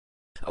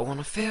I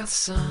wanna feel the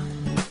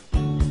sun,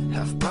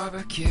 have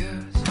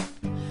barbecues.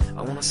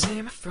 I wanna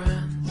see my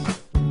friends,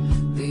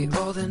 the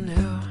old and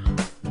new.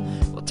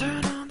 We'll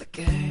turn on the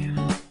game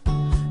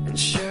and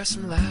share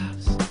some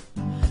laughs,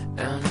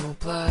 and we'll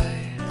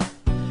play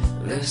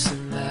this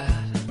and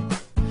that.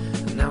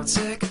 And now we'll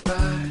say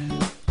goodbye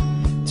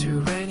to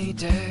rainy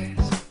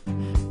days,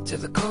 to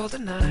the colder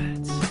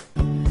nights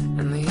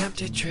and the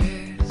empty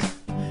trees.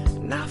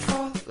 Now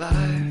full of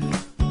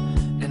life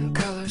and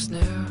colors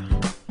new,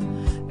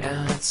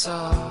 and it's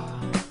all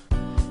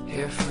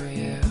here for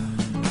you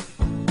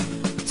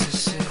to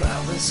see.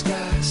 Cloudless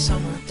skies,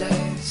 summer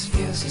days,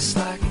 feels just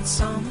like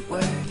it's on the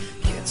way.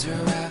 Kids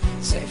are